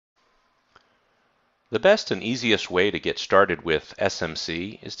The best and easiest way to get started with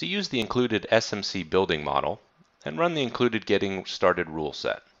SMC is to use the included SMC building model and run the included Getting Started rule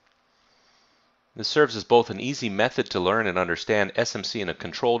set. This serves as both an easy method to learn and understand SMC in a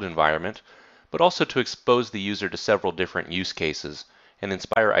controlled environment, but also to expose the user to several different use cases and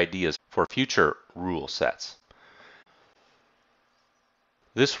inspire ideas for future rule sets.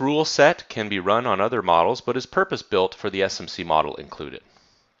 This rule set can be run on other models, but is purpose-built for the SMC model included.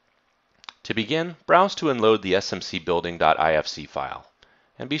 To begin, browse to and load the smcbuilding.ifc file,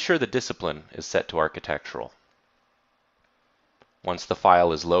 and be sure the discipline is set to architectural. Once the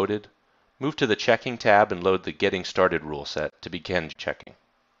file is loaded, move to the Checking tab and load the Getting Started rule set to begin checking.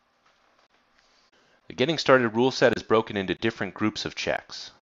 The Getting Started rule set is broken into different groups of checks.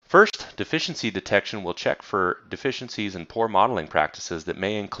 First, Deficiency Detection will check for deficiencies and poor modeling practices that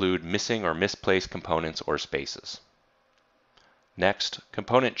may include missing or misplaced components or spaces. Next,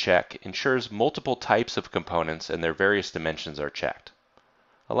 Component Check ensures multiple types of components and their various dimensions are checked,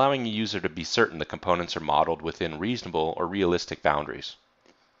 allowing the user to be certain the components are modeled within reasonable or realistic boundaries.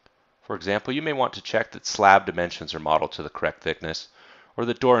 For example, you may want to check that slab dimensions are modeled to the correct thickness, or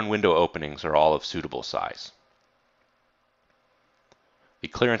that door and window openings are all of suitable size. The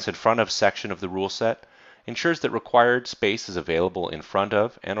Clearance in Front of section of the rule set ensures that required space is available in front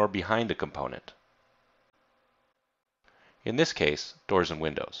of and/or behind a component. In this case, doors and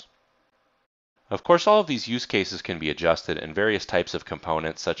windows. Of course, all of these use cases can be adjusted, and various types of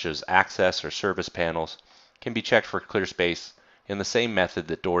components, such as access or service panels, can be checked for clear space in the same method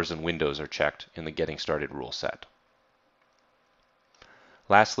that doors and windows are checked in the Getting Started rule set.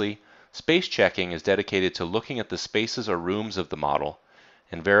 Lastly, space checking is dedicated to looking at the spaces or rooms of the model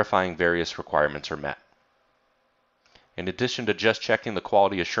and verifying various requirements are met. In addition to just checking the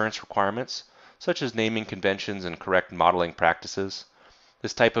quality assurance requirements, such as naming conventions and correct modeling practices,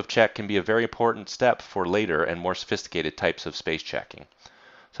 this type of check can be a very important step for later and more sophisticated types of space checking,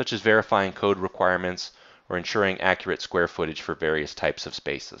 such as verifying code requirements or ensuring accurate square footage for various types of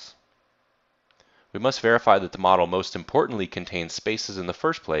spaces. We must verify that the model most importantly contains spaces in the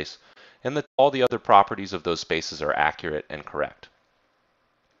first place, and that all the other properties of those spaces are accurate and correct.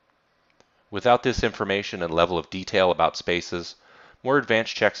 Without this information and level of detail about spaces, more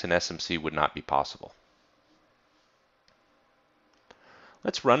advanced checks in SMC would not be possible.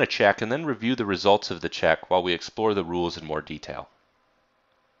 Let's run a check and then review the results of the check while we explore the rules in more detail.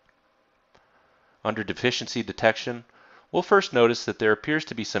 Under Deficiency Detection, we'll first notice that there appears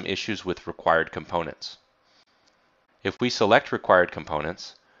to be some issues with required components. If we select required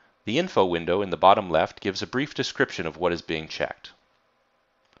components, the info window in the bottom left gives a brief description of what is being checked.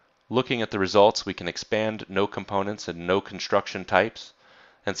 Looking at the results, we can expand no components and no construction types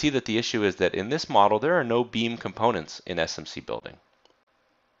and see that the issue is that in this model there are no beam components in SMC building.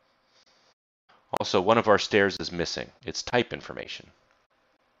 Also, one of our stairs is missing, its type information.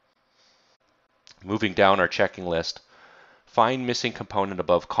 Moving down our checking list, Find Missing Component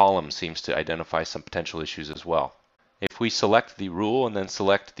above column seems to identify some potential issues as well. If we select the rule and then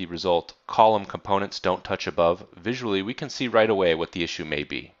select the result Column Components Don't Touch Above, visually we can see right away what the issue may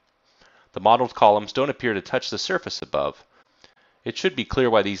be. The modeled columns don't appear to touch the surface above. It should be clear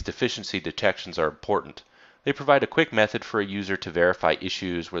why these deficiency detections are important. They provide a quick method for a user to verify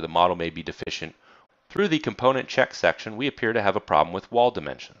issues where the model may be deficient. Through the Component Check section, we appear to have a problem with wall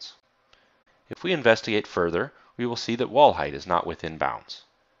dimensions. If we investigate further, we will see that wall height is not within bounds.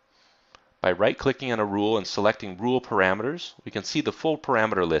 By right-clicking on a rule and selecting Rule Parameters, we can see the full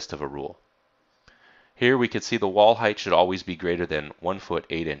parameter list of a rule. Here we can see the wall height should always be greater than 1 foot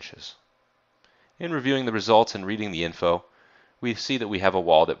 8 inches. In reviewing the results and reading the info, we see that we have a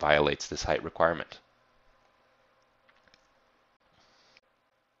wall that violates this height requirement.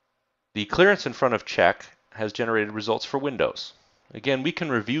 The Clearance in Front of check has generated results for windows. Again, we can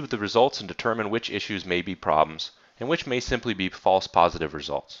review the results and determine which issues may be problems and which may simply be false positive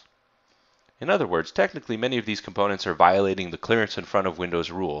results. In other words, technically many of these components are violating the Clearance in Front of Windows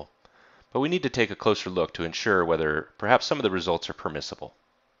rule, but we need to take a closer look to ensure whether perhaps some of the results are permissible.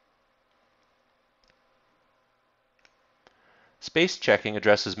 Space checking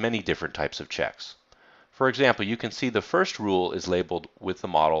addresses many different types of checks. For example, you can see the first rule is labeled with the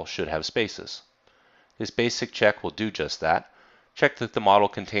model should have spaces. This basic check will do just that. Check that the model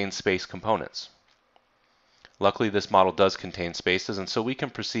contains space components. Luckily, this model does contain spaces, and so we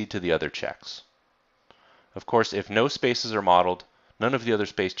can proceed to the other checks. Of course, if no spaces are modeled, none of the other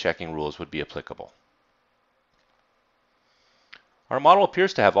space checking rules would be applicable. Our model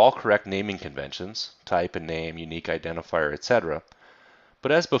appears to have all correct naming conventions, type and name, unique identifier, etc.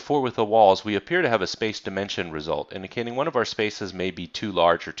 But as before with the walls, we appear to have a space dimension result, indicating one of our spaces may be too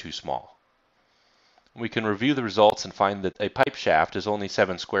large or too small. We can review the results and find that a pipe shaft is only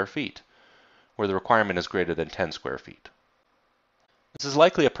 7 square feet, where the requirement is greater than 10 square feet. This is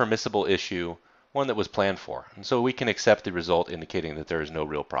likely a permissible issue, one that was planned for, and so we can accept the result indicating that there is no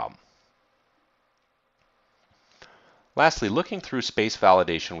real problem. Lastly, looking through space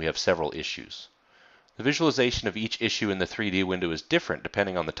validation, we have several issues. The visualization of each issue in the 3D window is different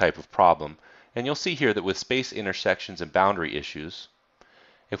depending on the type of problem, and you'll see here that with space intersections and boundary issues,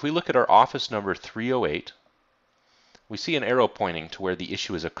 if we look at our office number 308, we see an arrow pointing to where the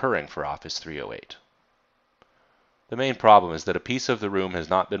issue is occurring for office 308. The main problem is that a piece of the room has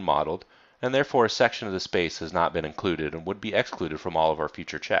not been modeled, and therefore a section of the space has not been included and would be excluded from all of our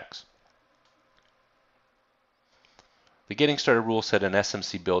future checks. The Getting Started rule set and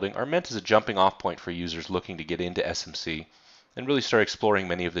SMC building are meant as a jumping off point for users looking to get into SMC and really start exploring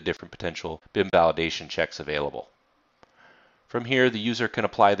many of the different potential BIM validation checks available. From here, the user can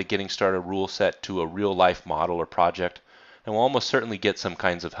apply the Getting Started rule set to a real-life model or project and will almost certainly get some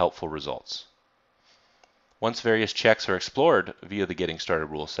kinds of helpful results. Once various checks are explored via the Getting Started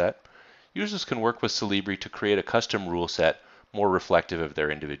rule set, users can work with Solibri to create a custom rule set more reflective of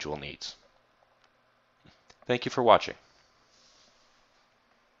their individual needs. Thank you for watching.